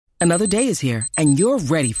Another day is here, and you're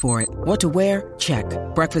ready for it. What to wear? Check.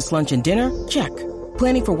 Breakfast, lunch, and dinner? Check.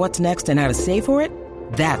 Planning for what's next and how to save for it?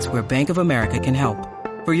 That's where Bank of America can help.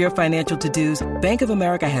 For your financial to-dos, Bank of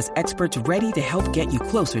America has experts ready to help get you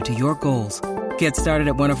closer to your goals. Get started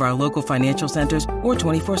at one of our local financial centers or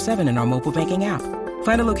 24/7 in our mobile banking app.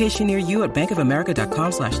 Find a location near you at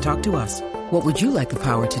bankofamerica.com/talktous. What would you like the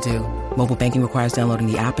power to do? Mobile banking requires downloading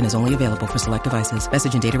the app and is only available for select devices.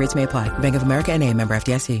 Message and data rates may apply. Bank of America N.A., member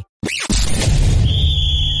FDIC.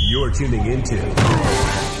 You're tuning into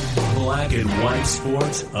Black and White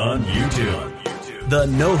Sports on YouTube. The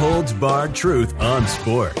no-holds-barred truth on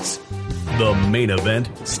sports. The main event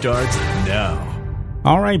starts now.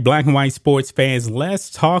 All right, Black and White sports fans, let's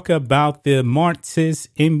talk about the Marxist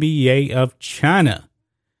NBA of China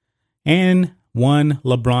and one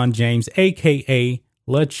LeBron James, a.k.a.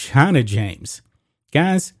 LeChina James.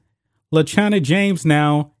 Guys, LeChina James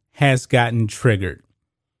now has gotten triggered.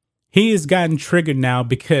 He has gotten triggered now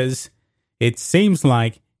because it seems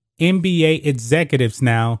like NBA executives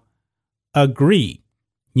now agree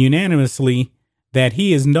unanimously that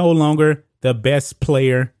he is no longer the best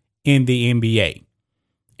player in the NBA.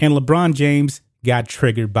 And LeBron James got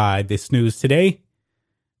triggered by this news today.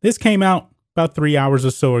 This came out about 3 hours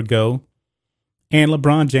or so ago. And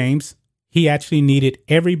LeBron James, he actually needed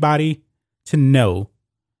everybody to know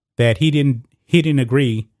that he didn't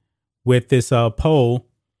agree with this poll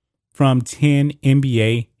from 10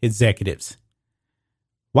 NBA executives.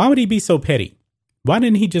 Why would he be so petty? Why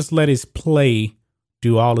didn't he just let his play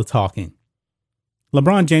do all the talking?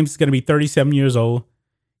 LeBron James is going to be 37 years old.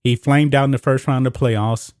 He flamed out in the first round of the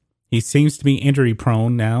playoffs. He seems to be injury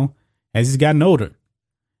prone now as he's gotten older.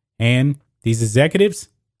 And these executives,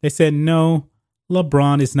 they said, no,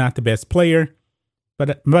 LeBron is not the best player.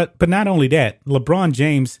 But not only that, LeBron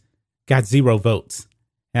James got 0 votes.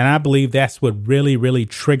 And I believe that's what really, really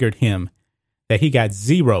triggered him, that he got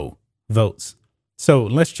 0 votes. So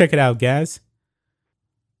let's check it out, guys.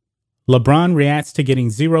 LeBron reacts to getting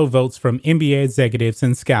 0 votes from NBA executives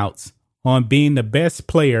and scouts on being the best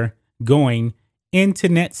player going into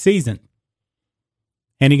next season.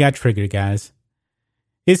 And he got triggered, guys.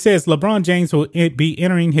 It says LeBron James will be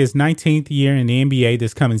entering his 19th year in the NBA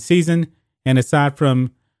this coming season. And aside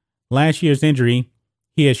from last year's injury,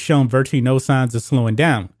 he has shown virtually no signs of slowing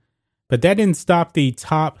down. But that didn't stop the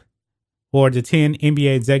top or the 10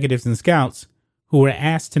 NBA executives and scouts who were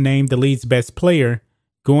asked to name the league's best player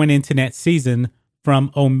going into that season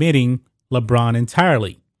from omitting LeBron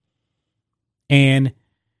entirely. And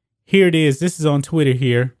here it is. This is on Twitter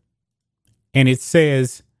here. And it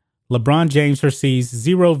says LeBron James receives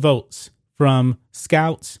 0 votes from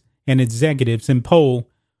scouts and executives in poll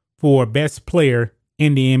for best player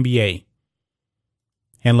in the NBA.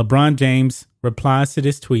 And LeBron James replies to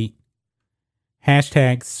this tweet,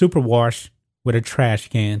 #superwash with a trash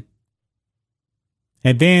can.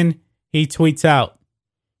 And then he tweets out,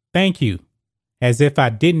 thank you, as if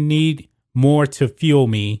I didn't need more to fuel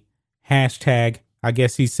me. I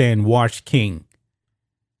guess he's saying Wash King.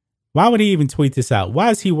 Why would he even tweet this out?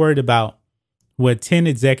 Why is he worried about what 10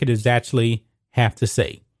 executives actually have to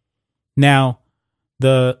say? Now,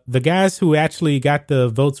 the guys who actually got the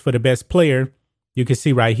votes for the best player, you can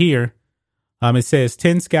see right here. It says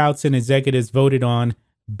 10 scouts and executives voted on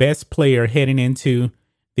best player heading into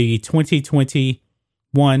the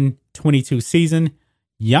 2021-22 season.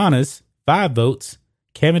 Giannis, 5 votes.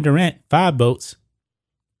 Kevin Durant, 5 votes.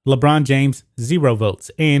 LeBron James, 0 votes.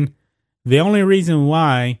 And the only reason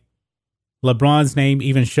why LeBron's name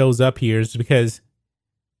even shows up here is because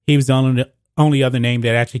he was the only other name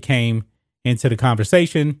that actually came into the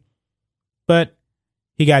conversation. But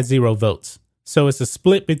he got 0 votes. So it's a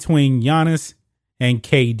split between Giannis and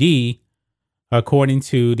KD, according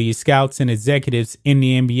to the scouts and executives in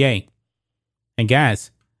the NBA. And guys,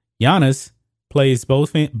 Giannis plays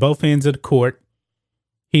both ends of the court.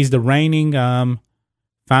 He's the reigning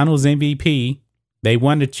Finals MVP. They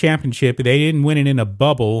won the championship. They didn't win it in a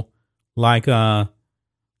bubble like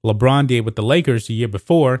LeBron did with the Lakers the year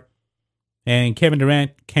before. And Kevin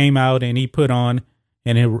Durant came out and he put on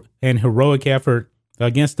an heroic effort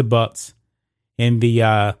against the Bucks in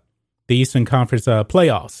the Eastern Conference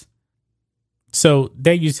playoffs. So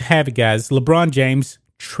there you have it, guys. LeBron James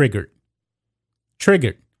triggered.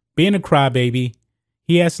 Being a crybaby,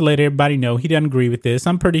 he has to let everybody know he doesn't agree with this.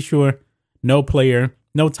 I'm pretty sure no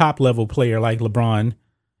top level player like LeBron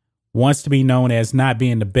wants to be known as not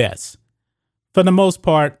being the best. For the most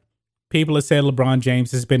part, people have said LeBron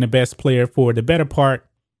James has been the best player for the better part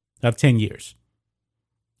of 10 years.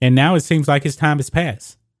 And now it seems like his time has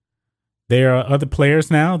passed. There are other players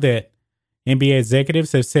now that NBA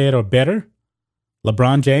executives have said are better,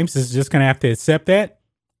 LeBron James is just going to have to accept that.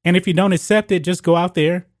 And if you don't accept it, just go out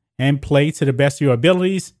there and play to the best of your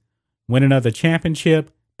abilities, win another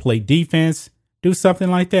championship, play defense, do something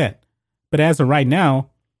like that. But as of right now,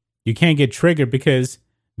 you can't get triggered because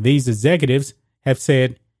these executives have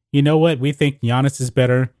said, you know what, we think Giannis is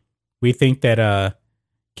better. We think that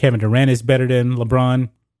Kevin Durant is better than LeBron.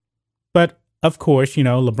 But of course, you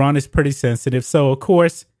know, LeBron is pretty sensitive. So of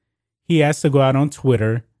course, he has to go out on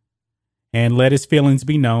Twitter and let his feelings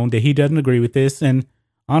be known that he doesn't agree with this. And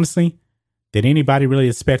honestly, did anybody really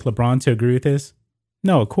expect LeBron to agree with this?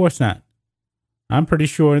 No, of course not. I'm pretty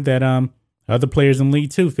sure that other players in the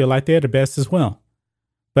league too feel like they're the best as well.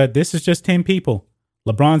 But this is just 10 people.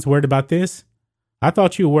 LeBron's worried about this. I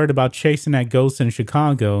thought you were worried about chasing that ghost in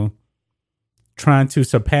Chicago, trying to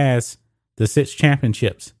surpass the 6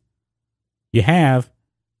 championships. You have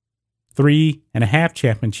 3.5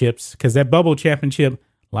 championships because that bubble championship,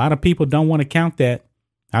 a lot of people don't want to count that.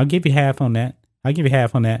 I'll give you half on that.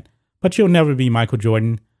 But you'll never be Michael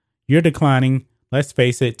Jordan. You're declining. Let's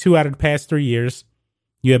face it. 2 out of the past 3 years,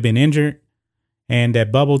 you have been injured. And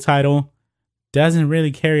that bubble title doesn't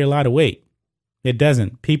really carry a lot of weight. It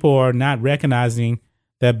doesn't. People are not recognizing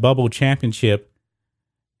that bubble championship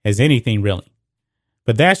as anything really.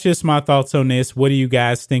 But that's just my thoughts on this. What do you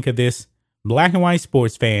guys think of this? Black and white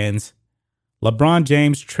sports fans, LeBron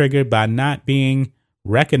James triggered by not being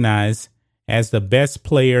recognized as the best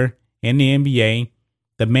player in the NBA.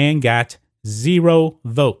 The man got 0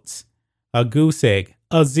 votes. A goose egg.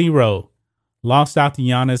 A 0. Lost out to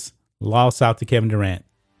Giannis. Lost out to Kevin Durant.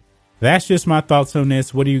 That's just my thoughts on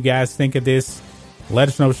this. What do you guys think of this? Let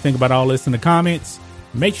us know what you think about all this in the comments.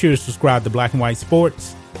 Make sure to subscribe to Black and White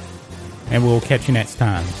Sports. And we'll catch you next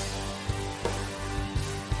time.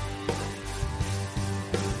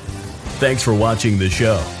 Thanks for watching the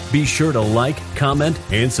show. Be sure to like, comment,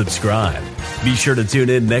 and subscribe. Be sure to tune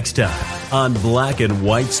in next time on Black and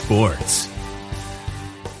White Sports.